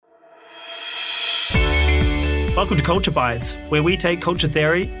Welcome to Culture Bites, where we take culture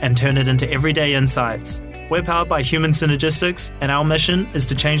theory and turn it into everyday insights. We're powered by Human Synergistics, and our mission is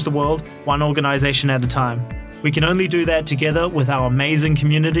to change the world one organization at a time. We can only do that together with our amazing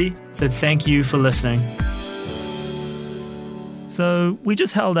community, so thank you for listening. So we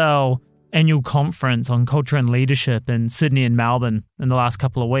just held our annual conference on culture and leadership in Sydney and Melbourne in the last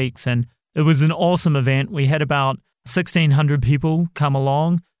couple of weeks, and it was an awesome event. We had about 1,600 people come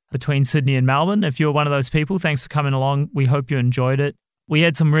along between Sydney and Melbourne. If you're one of those people, thanks for coming along. We hope you enjoyed it. We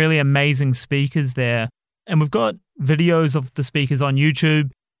had some really amazing speakers there, and we've got videos of the speakers on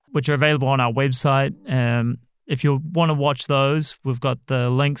YouTube, which are available on our website. If you want to watch those, we've got the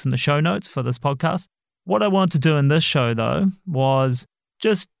links in the show notes for this podcast. What I wanted to do in this show, though, was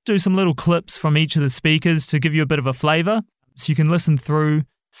just do some little clips from each of the speakers to give you a bit of a flavor, so you can listen through,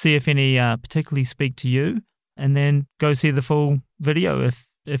 see if any particularly speak to you, and then go see the full video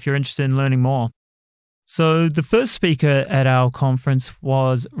if you're interested in learning more. So the first speaker at our conference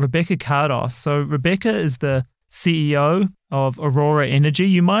was Rebecca Cardos. So Rebecca is the CEO of Aurora Energy.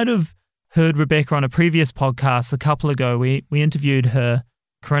 You might have heard Rebecca on a previous podcast a couple ago. We interviewed her,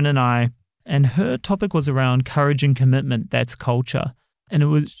 Corinne and I, and her topic was around courage and commitment. That's culture. And it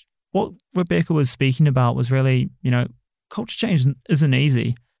was what Rebecca was speaking about was really, culture change isn't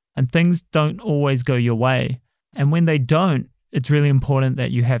easy and things don't always go your way. And when they don't, it's really important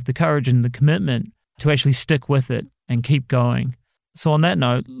that you have the courage and the commitment to actually stick with it and keep going. So on that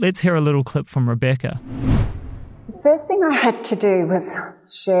note, let's hear a little clip from Rebecca. The first thing I had to do was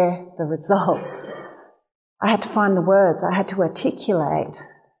share the results. I had to find the words. I had to articulate.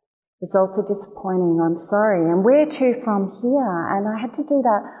 Results are disappointing. I'm sorry. And where to from here? And I had to do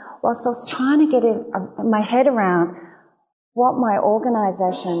that whilst I was trying to get my head around what my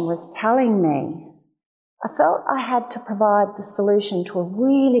organisation was telling me. I felt I had to provide the solution to a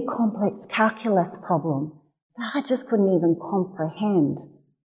really complex calculus problem that I just couldn't even comprehend.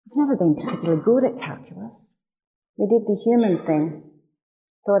 I've never been particularly good at calculus. We did the human thing,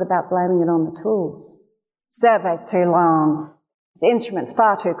 thought about blaming it on the tools. Survey's too long, the instrument's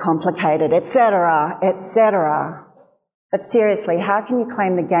far too complicated, etc., etc. But seriously, how can you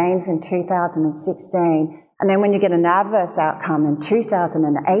claim the gains in 2016 and then when you get an adverse outcome in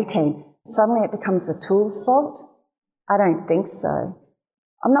 2018, suddenly it becomes the tool's fault? I don't think so.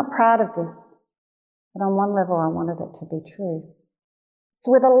 I'm not proud of this, but on one level I wanted it to be true.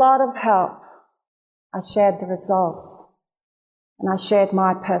 So with a lot of help, I shared the results, and I shared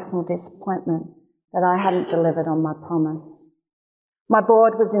my personal disappointment that I hadn't delivered on my promise. My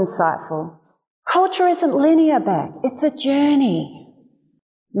board was insightful. Culture isn't linear, Beck. It's a journey.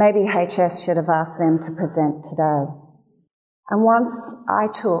 Maybe HS should have asked them to present today. And once I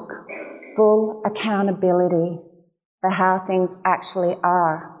took full accountability for how things actually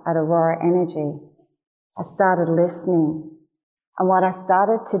are at Aurora Energy, I started listening. And what I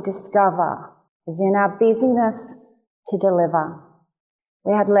started to discover is in our busyness to deliver,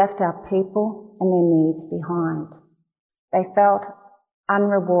 we had left our people and their needs behind. They felt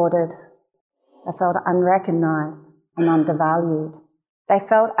unrewarded. They felt unrecognised and undervalued. They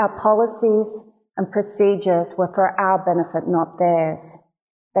felt our policies and procedures were for our benefit, not theirs.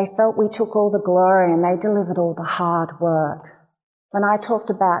 They felt we took all the glory and they delivered all the hard work. When I talked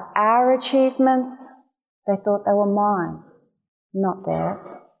about our achievements, they thought they were mine, not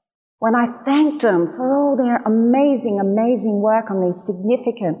theirs. When I thanked them for all their amazing, amazing work on these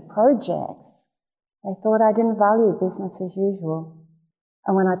significant projects, they thought I didn't value business as usual.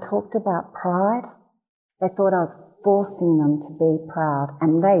 And when I talked about pride, they thought I was forcing them to be proud,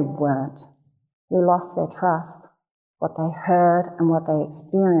 and they weren't. We lost their trust. What they heard and what they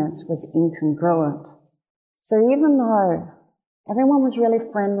experienced was incongruent. So even though everyone was really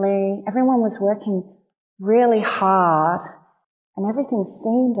friendly, everyone was working really hard, and everything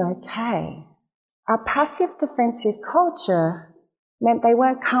seemed okay, our passive defensive culture meant they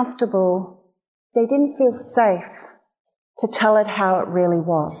weren't comfortable, they didn't feel safe to tell it how it really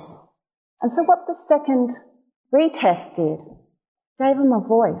was. And so what the second retest did, gave them a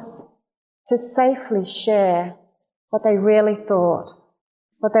voice to safely share what they really thought,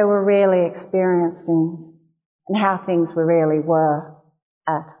 what they were really experiencing, and how things really were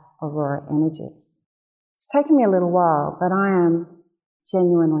at Aurora Energy. It's taken me a little while, but I am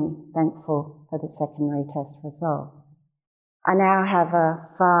genuinely thankful for the second retest results. I now have a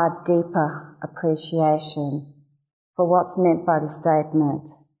far deeper appreciation for what's meant by the statement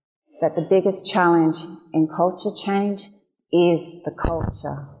that the biggest challenge in culture change is the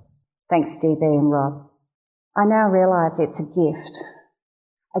culture. Thanks, DB and Rob. I now realise it's a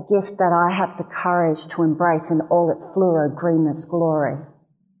gift that I have the courage to embrace in all its fluoro greenness glory.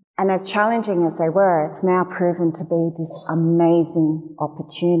 And as challenging as they were, it's now proven to be this amazing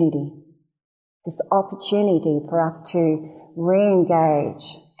opportunity. This opportunity for us to re-engage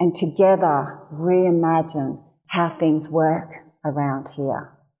and together reimagine how things work around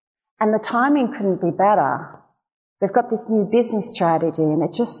here. And the timing couldn't be better. We've got this new business strategy, and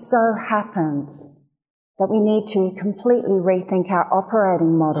it just so happens that we need to completely rethink our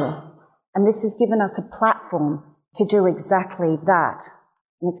operating model. And this has given us a platform to do exactly that.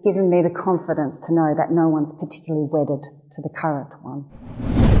 And it's given me the confidence to know that no one's particularly wedded to the current one.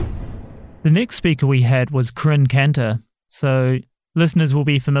 The next speaker we had was Corinne Cantor. So listeners will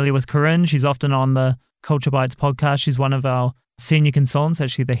be familiar with Corinne. She's often on the Culture Bites podcast. She's one of our senior consultants,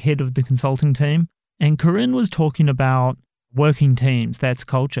 actually the head of the consulting team. And Corinne was talking about working teams. That's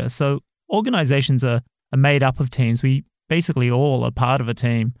culture. So organizations are made up of teams. We basically all are part of a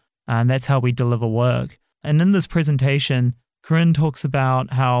team, and that's how we deliver work. And in this presentation, Corinne talks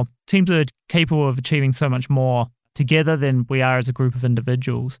about how teams are capable of achieving so much more together than we are as a group of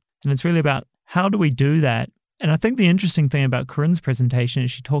individuals. And it's really about how do we do that? And I think the interesting thing about Corinne's presentation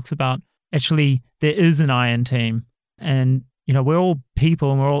is she talks about actually there is an I in team. And, you know, we're all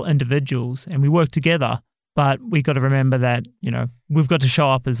people and we're all individuals and we work together. But we got to remember that, you know, we've got to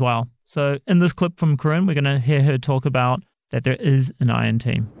show up as well. So in this clip from Corinne, we're going to hear her talk about that there is an I in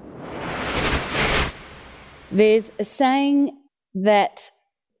team. There's a saying that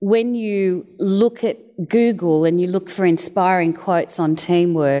when you look at Google and you look for inspiring quotes on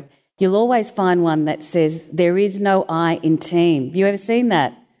teamwork, you'll always find one that says, there is no I in team. Have you ever seen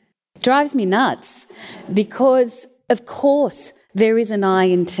that? It drives me nuts because, of course, there is an I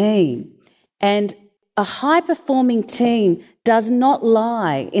in team. And a high-performing team does not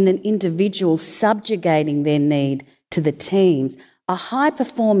lie in an individual subjugating their need to the teams. A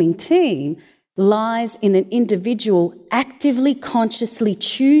high-performing team lies in an individual actively, consciously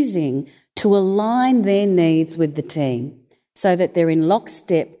choosing to align their needs with the team so that they're in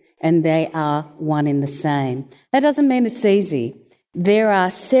lockstep and they are one in the same. That doesn't mean it's easy. There are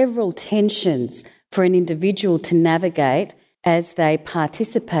several tensions for an individual to navigate as they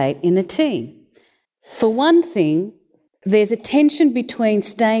participate in a team. For one thing, there's a tension between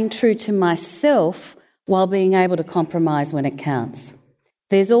staying true to myself while being able to compromise when it counts.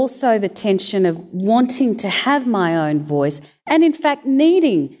 There's also the tension of wanting to have my own voice and, in fact,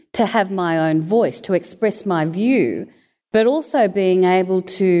 needing to have my own voice to express my view, but also being able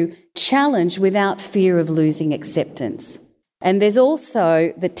to challenge without fear of losing acceptance. And there's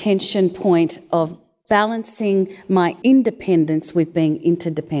also the tension point of balancing my independence with being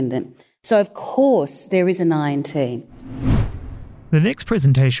interdependent. So, of course, there is an I in team. The next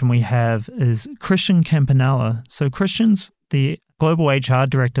presentation we have is Christian Campanella. So Christian's the Global HR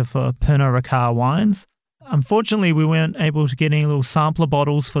Director for Pernod Ricard Wines. Unfortunately, we weren't able to get any little sampler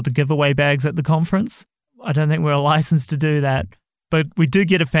bottles for the giveaway bags at the conference. I don't think we're licensed to do that, but we did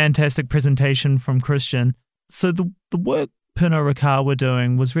get a fantastic presentation from Christian. So the work Pernod Ricard were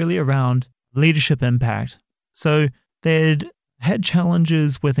doing was really around leadership impact. So they'd had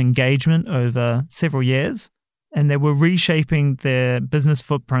challenges with engagement over several years, and they were reshaping their business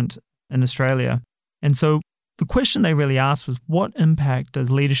footprint in Australia. And so the question they really asked was, what impact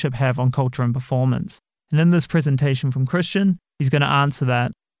does leadership have on culture and performance? And in this presentation from Christian, he's going to answer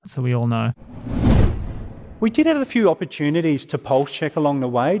that so we all know. We did have a few opportunities to pulse check along the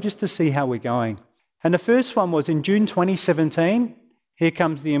way just to see how we're going. And the first one was in June 2017, here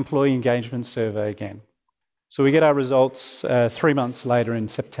comes the employee engagement survey again. So we get our results 3 months later in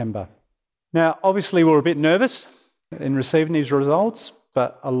September. Now, obviously, we were a bit nervous in receiving these results,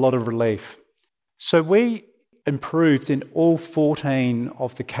 but a lot of relief. So we improved in all 14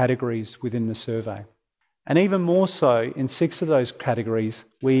 of the categories within the survey. And even more so, in 6 of those categories,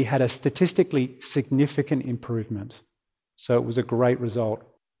 we had a statistically significant improvement. So it was a great result.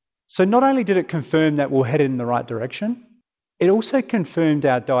 So not only did it confirm that we're headed in the right direction, it also confirmed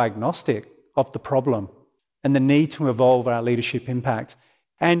our diagnostic of the problem and the need to evolve our leadership impact.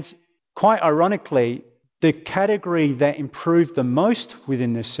 And quite ironically, the category that improved the most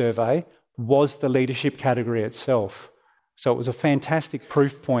within this survey was the leadership category itself. So it was a fantastic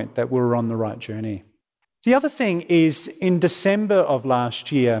proof point that we were on the right journey. The other thing is, in December of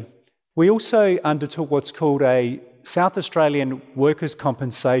last year, we also undertook what's called a South Australian Workers'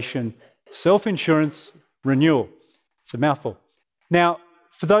 Compensation Self-Insurance Renewal. It's a mouthful. Now,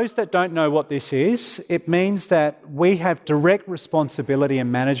 for those that don't know what this is, it means that we have direct responsibility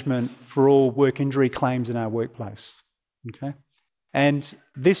and management for all work injury claims in our workplace. Okay? And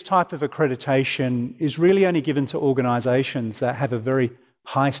this type of accreditation is really only given to organisations that have a very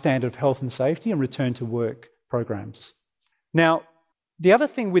high standard of health and safety and return to work programs. Now, The other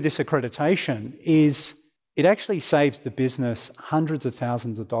thing with this accreditation is it actually saves the business hundreds of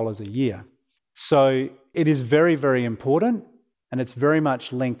thousands of dollars a year. So it is very, very important, and it's very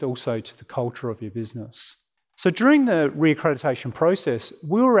much linked also to the culture of your business. So during the reaccreditation process,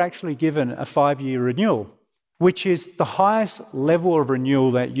 we were actually given a 5-year renewal, which is the highest level of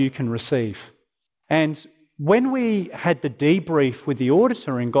renewal that you can receive. And when we had the debrief with the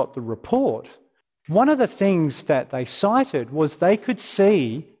auditor and got the report, one of the things that they cited was they could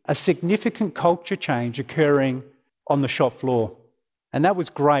see a significant culture change occurring on the shop floor. And that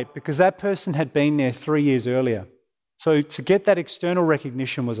was great because that person had been there 3 years earlier. So to get that external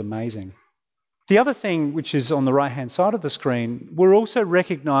recognition was amazing. The other thing, which is on the right-hand side of the screen, we're also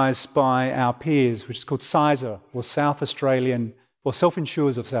recognised by our peers, which is called CISA, or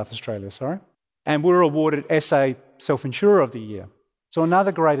Self-Insurers of South Australia, sorry. And we were awarded SA Self-Insurer of the Year. So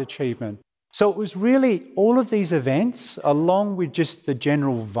another great achievement. So it was really all of these events, along with just the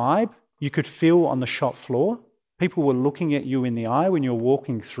general vibe you could feel on the shop floor. People were looking at you in the eye when you were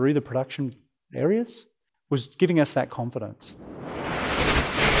walking through the production areas, was giving us that confidence.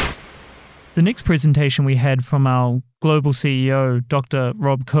 The next presentation we had from our global CEO, Dr.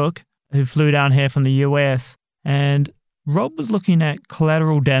 Rob Cook, who flew down here from the US, and Rob was looking at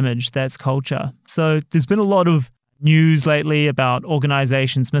collateral damage, that's culture. So there's been a lot of news lately about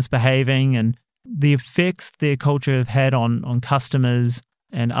organizations misbehaving and the effects their culture have had on customers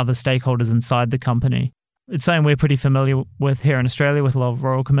and other stakeholders inside the company. It's something we're pretty familiar with here in Australia with a lot of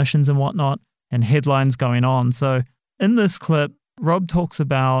royal commissions and whatnot and headlines going on. So in this clip, Rob talks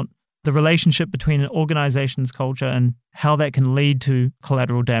about the relationship between an organization's culture and how that can lead to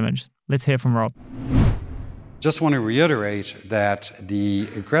collateral damage. Let's hear from Rob. Just want to reiterate that the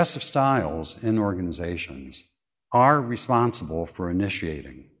aggressive styles in organizations are responsible for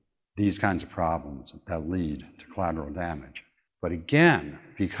initiating these kinds of problems that lead to collateral damage. But again,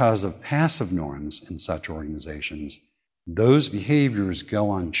 because of passive norms in such organizations, those behaviors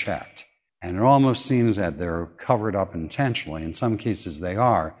go unchecked. And it almost seems that they're covered up intentionally. In some cases they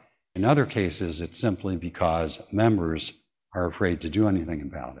are. In other cases, it's simply because members are afraid to do anything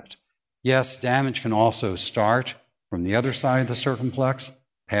about it. Yes, damage can also start from the other side of the circumflex,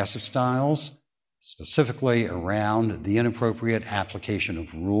 passive styles, specifically around the inappropriate application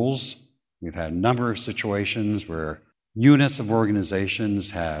of rules. We've had a number of situations where units of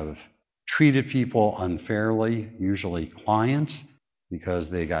organizations have treated people unfairly, usually clients, because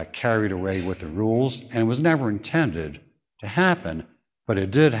they got carried away with the rules, and it was never intended to happen, but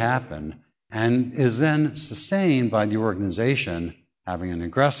it did happen, and is then sustained by the organization having an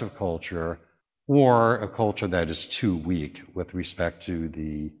aggressive culture or a culture that is too weak with respect to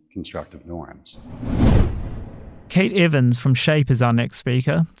the constructive norms. Kate Evans from Shape is our next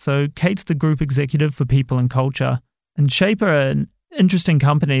speaker. So Kate's the group executive for people and culture. And Shape are an interesting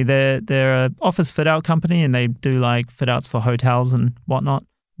company. They're an office fit-out company, and they do like fit-outs for hotels and whatnot.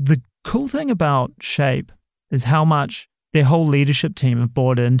 The cool thing about Shape is how much their whole leadership team have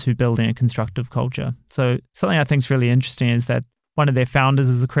bought into building a constructive culture. So something I think is really interesting is that one of their founders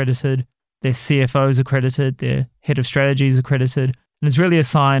is accredited, their CFO is accredited, their head of strategy is accredited. And it's really a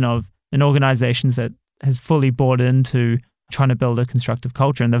sign of an organization that has fully bought into trying to build a constructive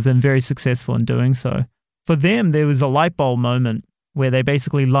culture, and they've been very successful in doing so. For them, there was a light bulb moment where they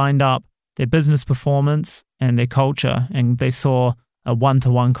basically lined up their business performance and their culture, and they saw a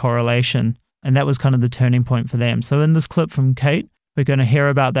one-to-one correlation, and that was kind of the turning point for them. So in this clip from Kate, we're going to hear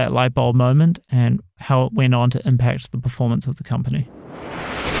about that light bulb moment and how it went on to impact the performance of the company.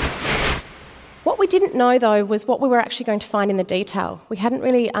 What we didn't know, though, was what we were actually going to find in the detail. We hadn't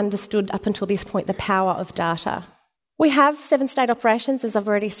really understood up until this point the power of data. We have 7 state operations, as I've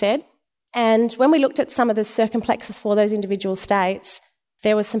already said, and when we looked at some of the circumplexes for those individual states,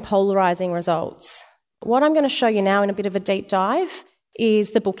 there were some polarising results. What I'm going to show you now in a bit of a deep dive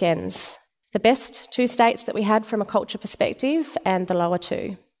is the bookends. The best 2 states that we had from a culture perspective and the lower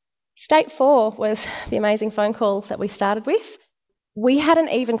 2. State 4 was the amazing phone call that we started with. We hadn't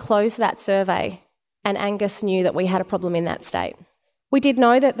even closed that survey, and Angus knew that we had a problem in that state. We did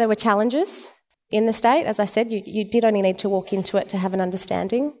know that there were challenges in the state. As I said, you did only need to walk into it to have an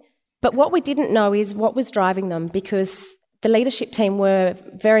understanding. But what we didn't know is what was driving them, because the leadership team were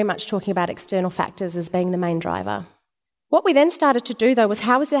very much talking about external factors as being the main driver. What we then started to do, though, was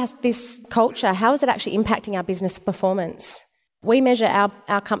how is this culture, how is it actually impacting our business performance? We measure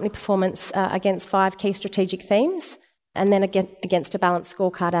our company performance against 5 key strategic themes, and then against a balanced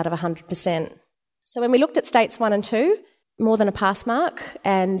scorecard out of 100%. So when we looked at states 1 and 2, more than a pass mark,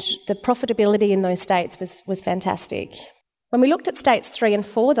 and the profitability in those states was fantastic. When we looked at states 3 and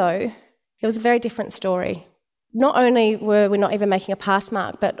 4, though, it was a very different story. not only were we not even making a pass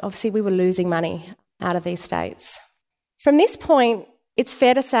mark, but obviously we were losing money out of these states. From this point, it's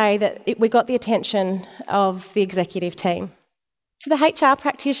fair to say that we got the attention of the executive team. To the HR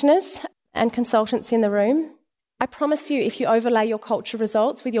practitioners and consultants in the room, I promise you, if you overlay your culture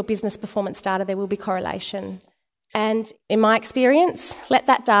results with your business performance data, there will be correlation. And in my experience, let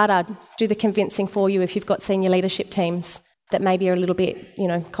that data do the convincing for you if you've got senior leadership teams that maybe are a little bit,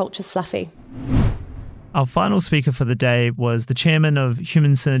 culture's fluffy. Our final speaker for the day was the chairman of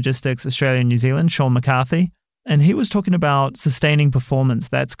Human Synergistics Australia and New Zealand, Sean McCarthy, and he was talking about sustaining performance,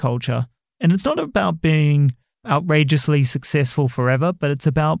 that's culture. And it's not about being outrageously successful forever, but it's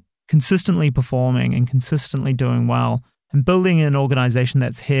about consistently performing and consistently doing well and building an organization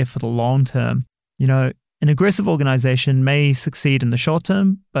that's here for the long term. An aggressive organization may succeed in the short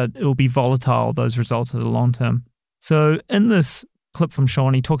term, but it will be volatile, those results, in the long term. So in this clip from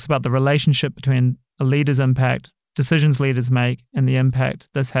Sean, he talks about the relationship between a leader's impact, decisions leaders make, and the impact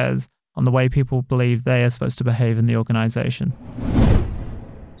this has on the way people believe they are supposed to behave in the organization.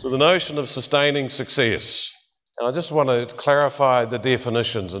 So the notion of sustaining success, and I just want to clarify the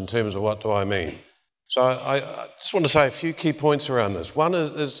definitions in terms of what do I mean. So I just want to say a few key points around this. One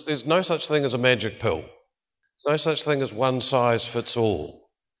is there's no such thing as a magic pill. There's no such thing as one size fits all.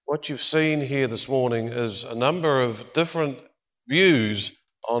 What you've seen here this morning is a number of different views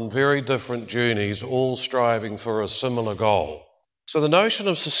on very different journeys, all striving for a similar goal. So the notion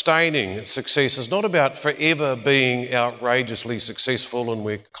of sustaining success is not about forever being outrageously successful and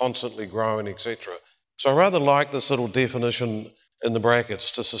we're constantly growing, etc. So I rather like this little definition in the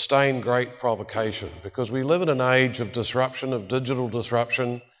brackets, to sustain great provocation, because we live in an age of disruption, of digital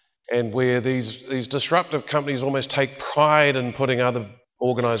disruption, and where these disruptive companies almost take pride in putting other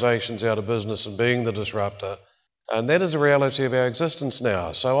organisations out of business and being the disruptor. And that is the reality of our existence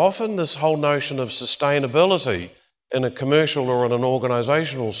now. So often this whole notion of sustainability in a commercial or in an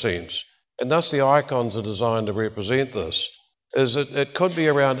organisational sense, and thus the icons are designed to represent this, is it could be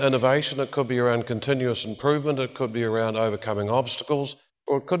around innovation, it could be around continuous improvement, it could be around overcoming obstacles,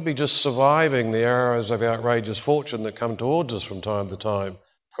 or it could be just surviving the arrows of outrageous fortune that come towards us from time to time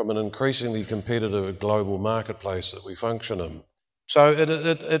from an increasingly competitive global marketplace that we function in. So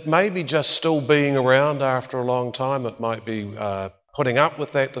it may be just still being around after a long time. It might be putting up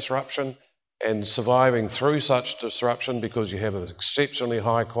with that disruption and surviving through such disruption because you have an exceptionally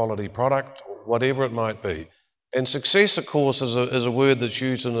high quality product, or whatever it might be. And success, of course, is a word that's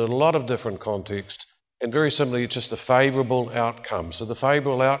used in a lot of different contexts, and very simply it's just a favourable outcome. So the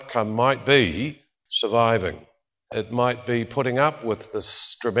favourable outcome might be surviving. It might be putting up with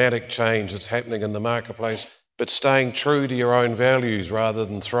this dramatic change that's happening in the marketplace, but staying true to your own values rather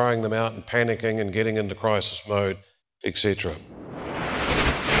than throwing them out and panicking and getting into crisis mode, etc.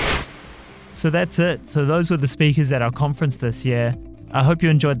 So that's it. So those were the speakers at our conference this year. I hope you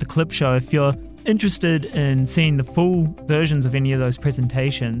enjoyed the clip show. If you're interested in seeing the full versions of any of those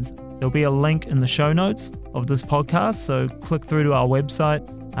presentations, there'll be a link in the show notes of this podcast. So click through to our website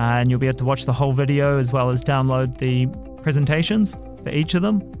and you'll be able to watch the whole video as well as download the presentations for each of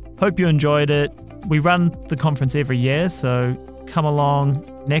them. Hope you enjoyed it. We run the conference every year, so come along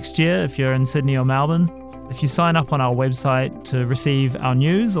next year if you're in Sydney or Melbourne. If you sign up on our website to receive our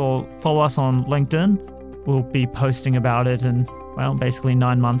news or follow us on LinkedIn, we'll be posting about it in, basically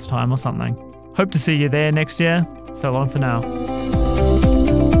 9 months' time or something. Hope to see you there next year. So long for now.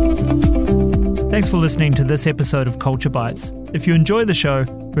 Thanks for listening to this episode of Culture Bites. If you enjoy the show,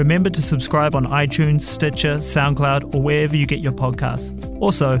 remember to subscribe on iTunes, Stitcher, SoundCloud, or wherever you get your podcasts.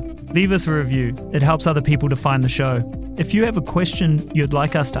 Also, leave us a review. It helps other people to find the show. If you have a question you'd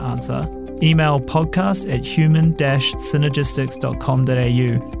like us to answer, email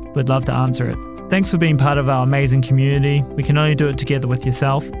podcast@human-synergistics.com.au. We'd love to answer it. Thanks for being part of our amazing community. We can only do it together with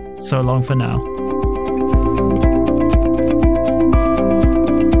yourself. So long for now.